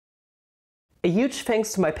A huge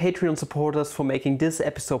thanks to my Patreon supporters for making this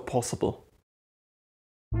episode possible.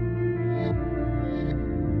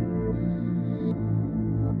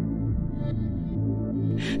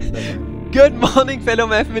 Good morning, fellow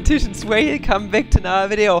mathematicians. Welcome back to another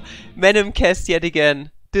video. Manim cast yet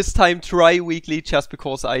again. This time tri-weekly, just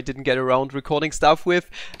because I didn't get around recording stuff with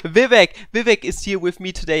Vivek. Vivek is here with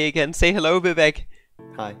me today again. Say hello, Vivek.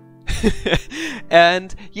 Hi.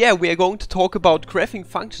 And yeah, we are going to talk about graphing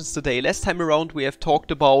functions today. Last time around we have talked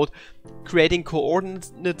about creating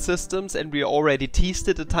coordinate systems, and we already teased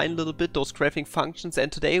it a tiny little bit, those graphing functions,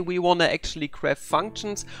 and today we want to actually graph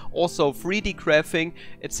functions, also 3D graphing,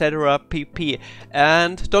 etc. pp.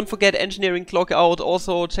 And don't forget engineering clock out,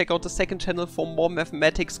 also check out the second channel for more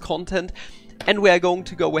mathematics content. And we are going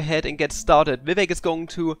to go ahead and get started. Vivek is going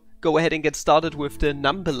to go ahead and get started with the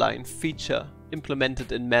Numberline feature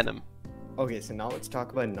implemented in Manim. Okay, so now let's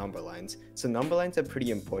talk about number lines. So number lines are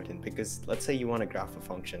pretty important because let's say you want to graph a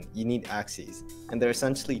function, you need axes, and there are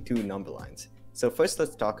essentially two number lines. So first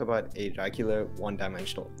let's talk about a regular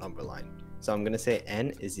one-dimensional number line. So I'm going to say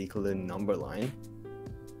n is equal to number line,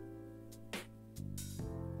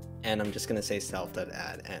 and I'm just going to say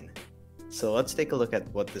self.add n. So let's take a look at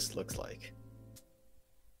what this looks like.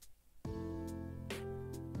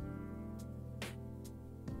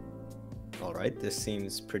 Alright, this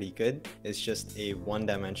seems pretty good. It's just a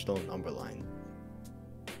one-dimensional number line.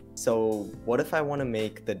 So what if I want to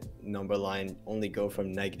make the number line only go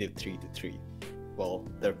from -3 to 3? Well,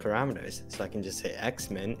 there are parameters, so I can just say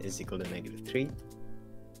xmin is equal to -3,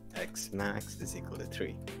 xmax is equal to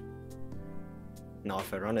 3. Now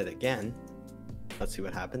if I run it again, let's see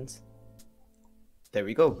what happens. There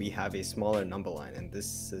we go, we have a smaller number line, and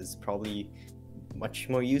this is probably much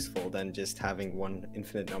more useful than just having one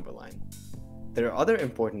infinite number line. There are other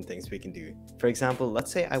important things we can do. For example, let's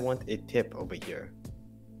say I want a tip over here.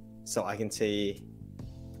 So I can say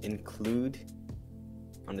include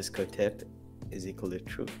underscore tip is equal to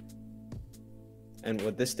true. And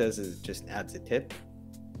what this does is it just adds a tip.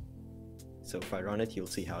 So if I run it, you'll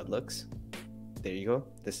see how it looks. There you go.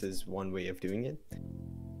 This is one way of doing it.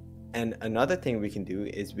 And another thing we can do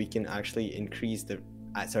is we can actually increase the,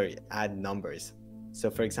 add numbers. So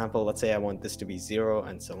for example, let's say I want this to be 0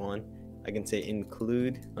 and so on. I can say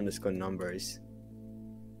include underscore numbers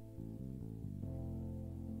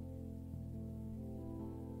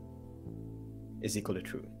is equal to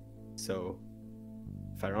true. So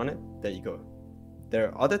if I run it, there you go. There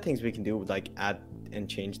are other things we can do, like add and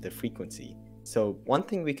change the frequency. So one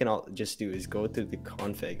thing we can all just do is go to the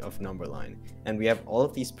config of Numberline, and we have all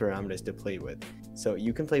of these parameters to play with. So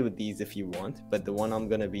you can play with these if you want, but the one I'm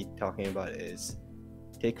going to be talking about is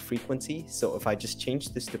take frequency. So if I just change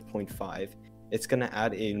this to 0.5, it's going to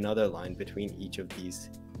add another line between each of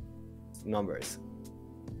these numbers.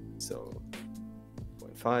 So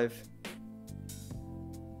 0.5.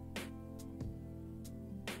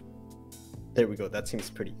 There we go. That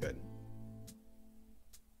seems pretty good.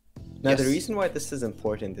 Now, The reason why this is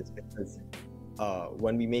important is because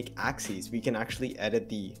when we make axes, we can actually edit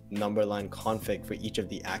the Numberline config for each of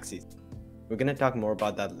the axes. We're going to talk more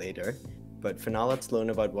about that later. But for now, let's learn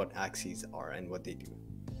about what axes are and what they do.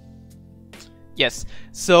 Yes,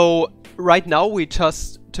 so right now we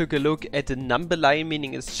just took a look at the number line,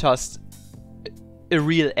 meaning it's just a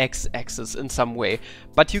real x-axis in some way.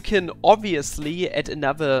 But you can obviously add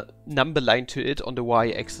another number line to it on the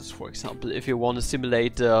y-axis, for example, if you want to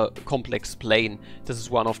simulate a complex plane. This is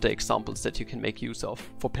one of the examples that you can make use of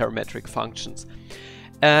for parametric functions.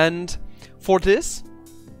 And for this,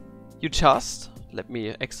 you just... let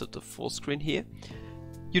me exit the full screen here.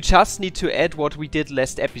 You just need to add what we did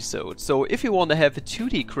last episode. So if you want to have a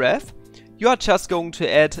 2D graph, you are just going to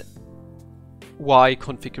add Y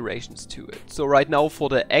configurations to it. So right now for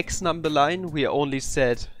the X number line, we only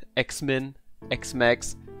set Xmin,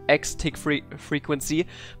 Xmax, X tick frequency,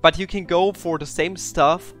 but you can go for the same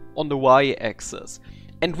stuff on the Y axis.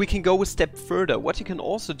 And we can go a step further. What you can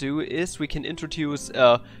also do is we can introduce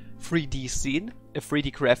a 3D scene, a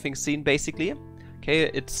 3D graphing scene basically.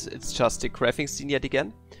 Okay, it's just a graphing scene yet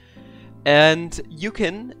again. And you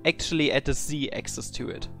can actually add a z-axis to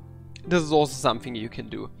it. This is also something you can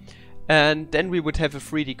do. And then we would have a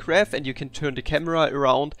 3D graph, and you can turn the camera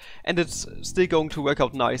around, and it's still going to work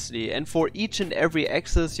out nicely. And for each and every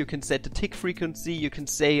axis, you can set the tick frequency. You can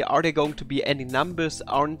say, are there going to be any numbers?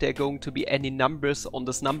 Aren't there going to be any numbers on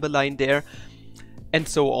this number line there? And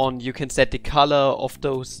so on. You can set the color of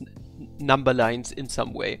those number lines in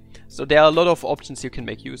some way. So there are a lot of options you can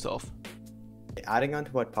make use of. Adding on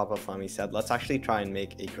to what Papa Flammy said, let's actually try and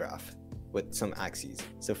make a graph with some axes.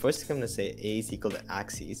 So first I'm going to say A is equal to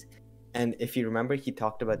axes, And if you remember, he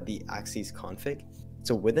talked about the axes config.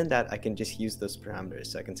 So within that, I can just use those parameters.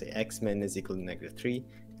 So I can say x min is equal to -3,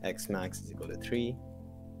 x max is equal to 3,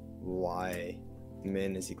 y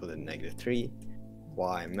min is equal to -3,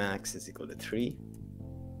 y max is equal to 3.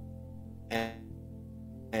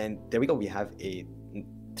 And there we go, we have a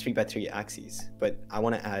 3x3 axes. But I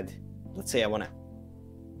want to add, let's say I want to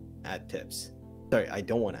add tips. Sorry, I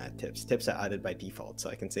don't want to add tips. Tips are added by default. So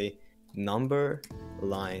I can say number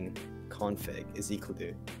line config is equal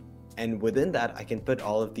to, and within that I can put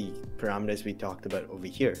all of the parameters we talked about over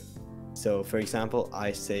here. So for example,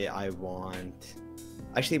 I say I want,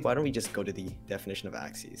 actually why don't we just go to the definition of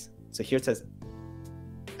axes. So here it says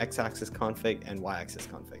x-axis config and y-axis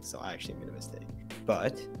config, so I actually made a mistake,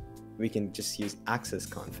 but we can just use axis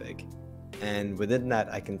config, and within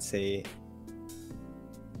that I can say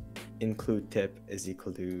include tip is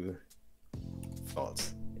equal to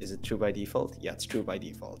false. Is it true by default? Yeah, it's true by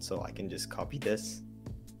default. So I can just copy this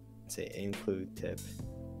and say include tip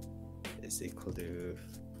is equal to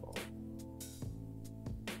false.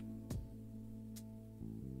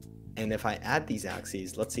 And if I add these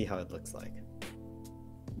axes, let's see how it looks like.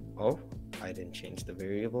 Oh, I didn't change the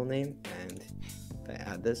variable name. And if I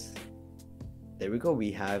add this, there we go.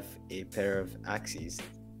 We have a pair of axes.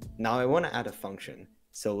 Now I want to add a function.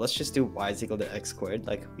 So let's just do y is equal to x squared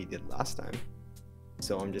like we did last time.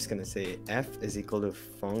 So I'm just going to say f is equal to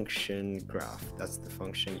function graph. That's the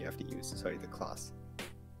function you have to use, sorry, the class.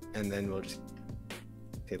 And then we'll just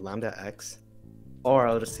say lambda x, or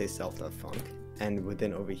I'll just say self.func. And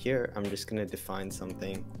within over here, I'm just going to define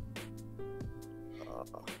something,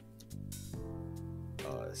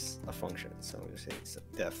 a function. So I'm going to say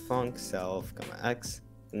def func self comma x,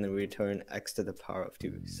 and then we return x to the power of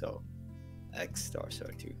 2. So x star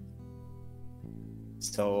 2.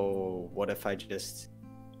 So what if I just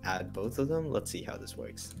add both of them? Let's see how this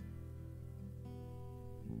works.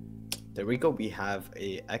 There we go, we have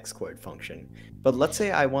a x squared function. But let's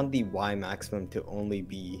say I want the y maximum to only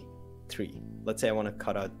be 3. Let's say I want to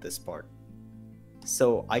cut out this part.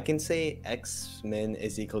 So I can say x min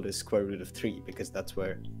is equal to square root of 3 because that's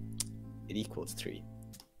where it equals 3.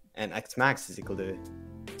 And x max is equal to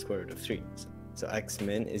square root of 3. So x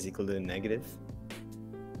min is equal to negative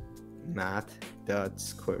math dot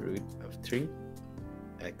square root of 3.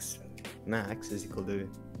 X max is equal to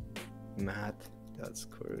math dot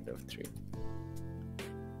square root of 3.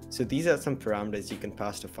 So these are some parameters you can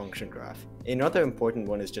pass to function graph. Another important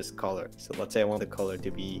one is just color. So let's say I want the color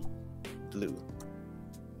to be blue.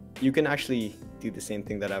 You can actually do the same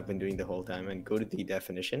thing that I've been doing the whole time and go to the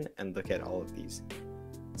definition and look at all of these.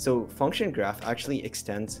 So function graph actually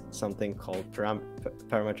extends something called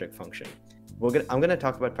parametric function. I'm going to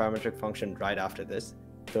talk about parametric function right after this.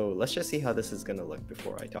 So let's just see how this is going to look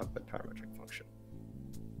before I talk about parametric function.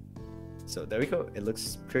 So there we go. It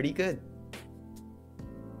looks pretty good.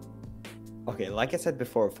 Okay, like I said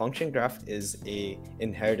before, function graph is a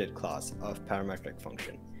inherited class of parametric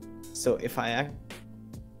function. So if I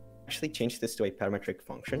actually change this to a parametric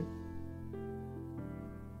function,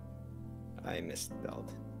 I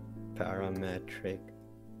misspelled parametric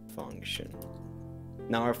function.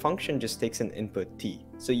 Now our function just takes an input t.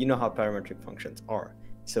 So you know how parametric functions are.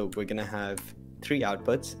 So we're gonna have 3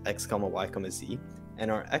 outputs, x comma y comma z, and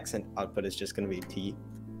our x output is just gonna be t.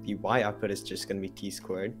 The y output is just gonna be t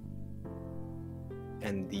squared,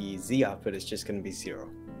 and the z output is just gonna be 0.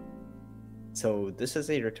 So this is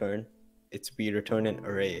a return. We return an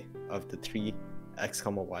array of the 3 x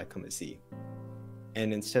comma y comma z.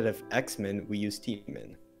 And instead of x min, we use t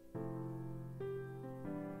min.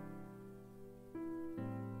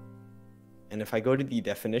 And if I go to the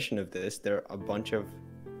definition of this, there are a bunch of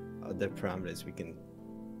other parameters we can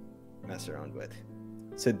mess around with.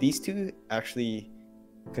 So these two actually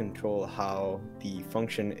control how the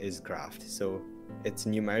function is graphed. So it's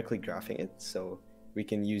numerically graphing it. So we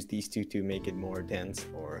can use these two to make it more dense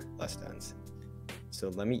or less dense. So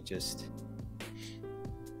let me just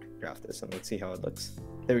graph this and let's see how it looks.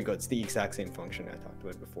 There we go. It's the exact same function I talked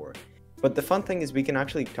about before. But the fun thing is we can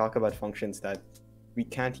actually talk about functions that we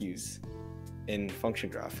can't use in function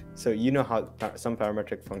graph. So you know how some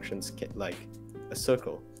parametric functions like a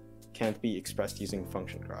circle can't be expressed using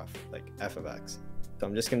function graph, like f of x. So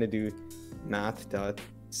I'm just going to do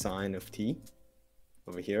math.sine of t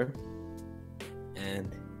over here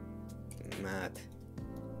and math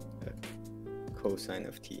cosine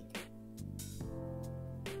of t.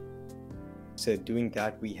 So doing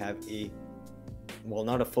that, we have a, well,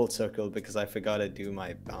 not a full circle because I forgot to do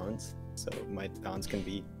my bounds. So my bounds can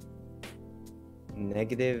be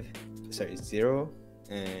 0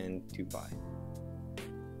 and 2 pi.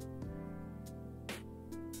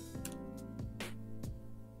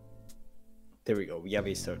 there we go. We have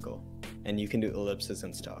a circle, and you can do ellipses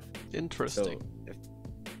and stuff. Interesting.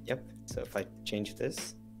 So if I change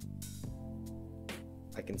this,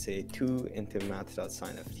 I can say 2 into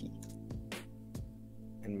math.sin of t,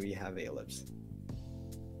 and we have a ellipse.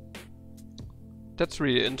 That's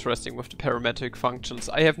really interesting with the parametric functions.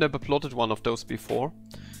 I have never plotted one of those before,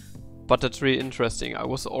 but that's really interesting. I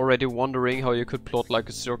was already wondering how you could plot like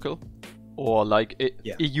a circle, or like a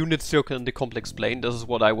unit circle in the complex plane. This is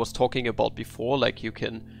what I was talking about before, like you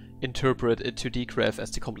can interpret a 2D graph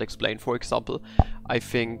as the complex plane, for example. I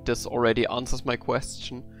think this already answers my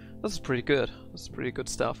question. This is pretty good. This is pretty good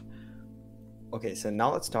stuff. Okay, so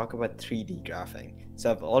now let's talk about 3D graphing.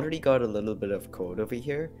 So I've already got a little bit of code over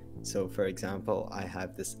here. So for example, I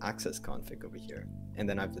have this axis config over here, and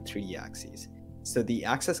then I have the 3D axes. So the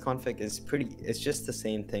axis config is it's just the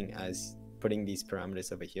same thing as putting these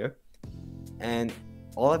parameters over here. And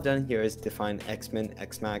all I've done here is define xmin,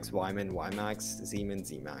 xmax, ymin, ymax, zmin,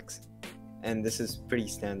 zmax. And this is pretty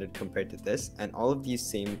standard compared to this. And all of these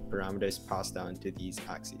same parameters pass down to these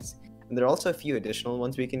axes. And there are also a few additional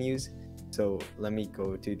ones we can use. So let me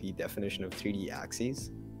go to the definition of 3D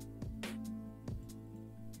axes.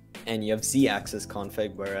 And you have z-axis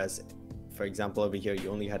config, whereas, for example, over here, you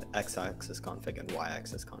only had x-axis config and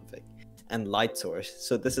y-axis config. And light source.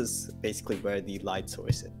 So this is basically where the light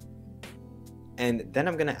source is. And then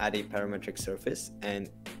I'm going to add a parametric surface, and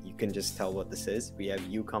you can just tell what this is. We have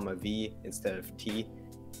u comma v instead of t.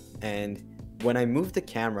 And when I move the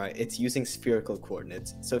camera, it's using spherical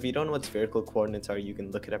coordinates. So if you don't know what spherical coordinates are, you can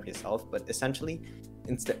look it up yourself. But essentially,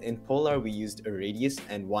 in polar, we used a radius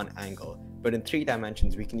and one angle. But in 3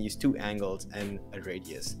 dimensions, we can use 2 angles and a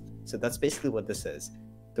radius. So that's basically what this is.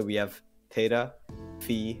 So we have theta,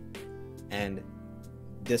 phi, and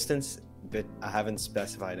distance, but I haven't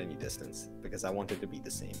specified any distance because I want it to be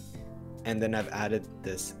the same. And then I've added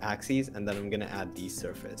this axis, and then I'm going to add the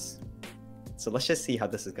surface. So let's just see how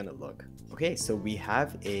this is going to look. Okay, so we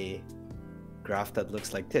have a graph that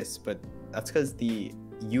looks like this, but that's because the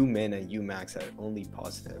umin and umax are only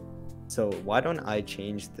positive. So why don't I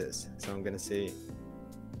change this? So I'm going to say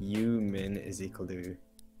umin is equal to,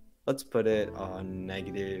 let's put it on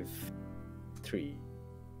 -3.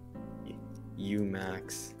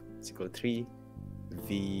 Umax is equal to 3.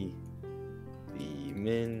 V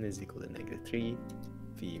min is equal to -3.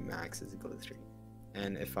 V max is equal to 3.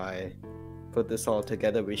 And if I put this all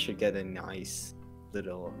together, we should get a nice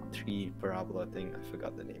little 3 parabola thing. I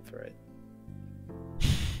forgot the name for it.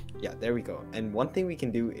 Yeah, there we go. And one thing we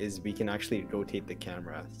can do is we can actually rotate the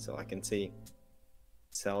camera. So I can say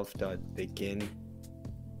self.begin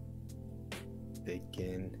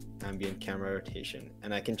ambient camera rotation,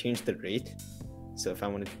 and I can change the rate. So if I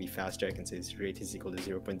want it to be faster, I can say this rate is equal to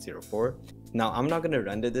 0.04. Now I'm not going to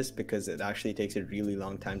render this because it actually takes a really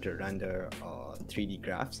long time to render 3D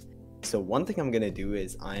graphs. So one thing I'm going to do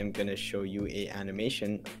is I'm going to show you a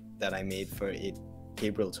animation that I made for a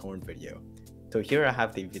Gabriel's horn video. So here I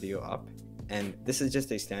have the video up, and this is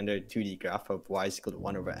just a standard 2D graph of y is equal to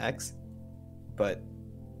 1 over x. But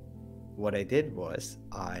what I did was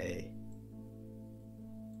I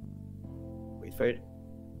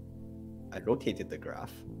rotated the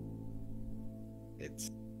graph.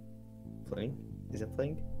 It's playing. Is it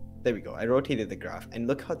playing? There we go. I rotated the graph, and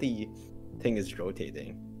look how the thing is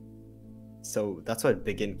rotating. So that's what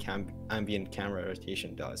begin ambient camera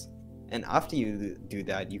rotation does. And after you do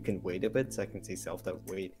that, you can wait a bit. So I can say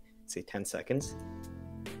self.wait, say 10 seconds.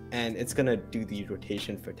 And it's going to do the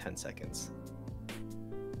rotation for 10 seconds.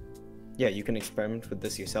 Yeah, you can experiment with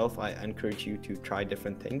this yourself. I encourage you to try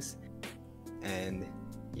different things. And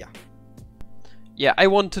yeah. Yeah, I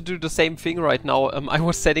want to do the same thing right now. I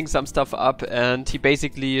was setting some stuff up, and he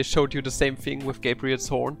basically showed you the same thing with Gabriel's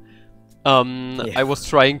horn. I was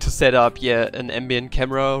trying to set up, an ambient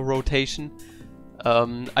camera rotation.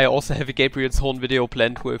 I also have a Gabriel's horn video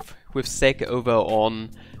planned with Zach over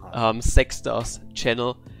on Sextar's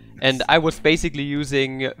channel. And I was basically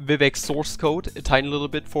using Vivek's source code a tiny little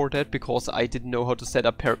bit for that, because I didn't know how to set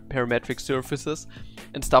up parametric surfaces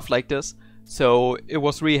and stuff like this. So it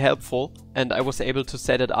was really helpful, and I was able to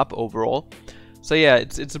set it up overall. So yeah,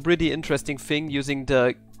 it's a pretty interesting thing using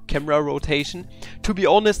the camera rotation. To be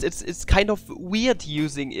honest, it's kind of weird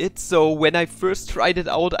using it. So when I first tried it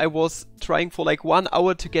out, I was trying for like 1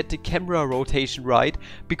 hour to get the camera rotation right,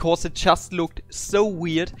 because it just looked so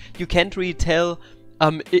weird. You can't really tell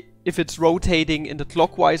if it's rotating in the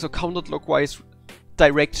clockwise or counterclockwise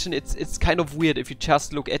direction. It's kind of weird if you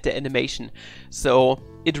just look at the animation. So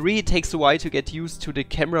it really takes a while to get used to the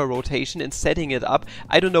camera rotation and setting it up.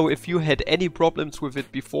 I don't know if you had any problems with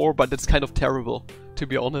it before, but it's kind of terrible, to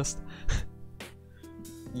be honest.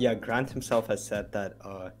 Yeah, Grant himself has said that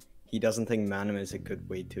he doesn't think Manim is a good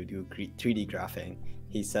way to do 3D graphing.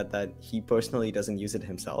 He said that he personally doesn't use it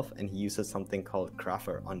himself, and he uses something called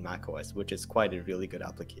Grapher on macOS, which is quite a really good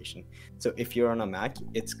application. So if you're on a Mac,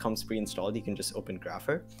 it comes pre-installed. You can just open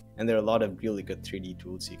Grapher, and there are a lot of really good 3D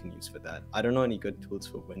tools you can use for that. I don't know any good tools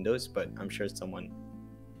for Windows, but I'm sure someone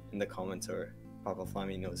in the comments or Papa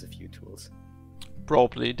Flammy knows a few tools.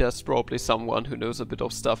 Probably, there's probably someone who knows a bit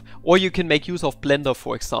of stuff. Or you can make use of Blender,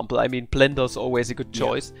 for example. I mean, Blender's always a good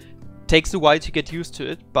choice. Yeah. Takes a while to get used to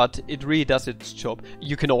it, but it really does its job.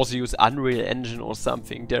 You can also use Unreal Engine or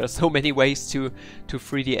something. There are so many ways to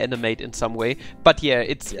 3D animate in some way. But yeah,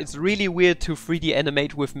 it's really weird to 3D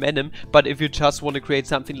animate with Manim, but if you just want to create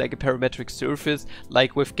something like a parametric surface,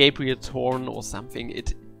 like with Gabriel's horn or something,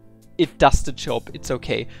 it does the job. It's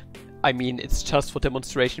okay. I mean, it's just for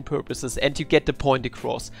demonstration purposes, and you get the point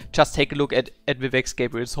across. Just take a look at Vivek's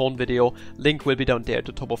Gabriel's horn video. Link will be down there at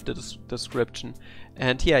the top of the description.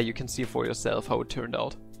 And yeah, you can see for yourself how it turned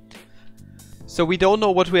out. So we don't know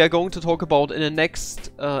what we are going to talk about in the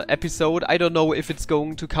next episode. I don't know if it's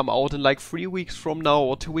going to come out in like 3 weeks from now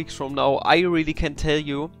or 2 weeks from now. I really can't tell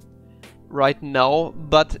you right now,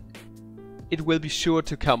 but it will be sure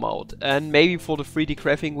to come out. And maybe for the 3D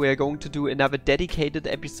graphing we are going to do another dedicated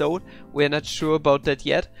episode. We're not sure about that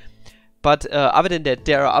yet. But other than that,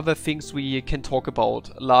 there are other things we can talk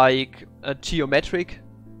about, like geometric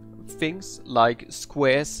things, like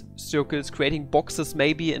squares, circles, creating boxes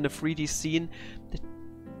maybe in a 3D scene.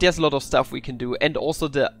 There's a lot of stuff we can do. And also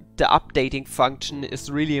the updating function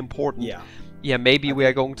is really important. Yeah, maybe we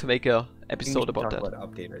are going to make a episode about that.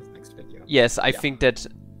 About updaters next video. Yes, I think that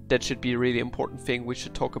should be a really important thing we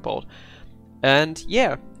should talk about. And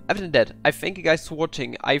yeah, other than that, I thank you guys for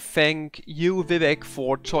watching. I thank you, Vivek,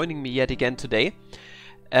 for joining me yet again today.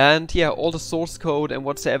 And yeah, all the source code and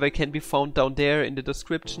whatsoever can be found down there in the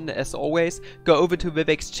description. As always, go over to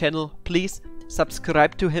Vivek's channel, please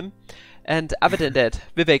subscribe to him. And other than that,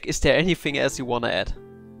 Vivek, is there anything else you want to add?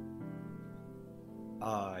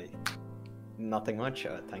 Nothing much.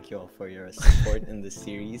 Thank you all for your support in this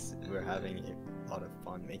series. We're having a lot of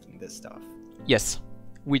fun making this stuff. Yes,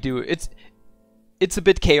 we do. It's a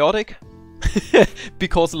bit chaotic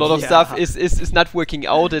because a lot of stuff is not working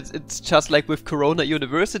out. It's just like with Corona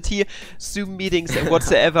University, Zoom meetings and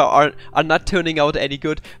whatsoever are not turning out any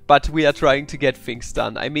good, but we are trying to get things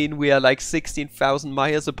done. I mean, we are like 16,000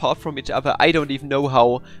 miles apart from each other. I don't even know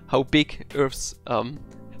how big Earth's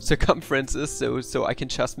circumference is, so I can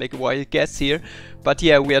just make a wild guess here. But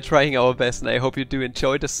yeah, we are trying our best, and I hope you do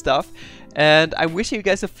enjoy the stuff. And I'm wishing you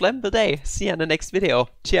guys a flammable day. See you in the next video.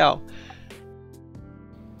 Ciao.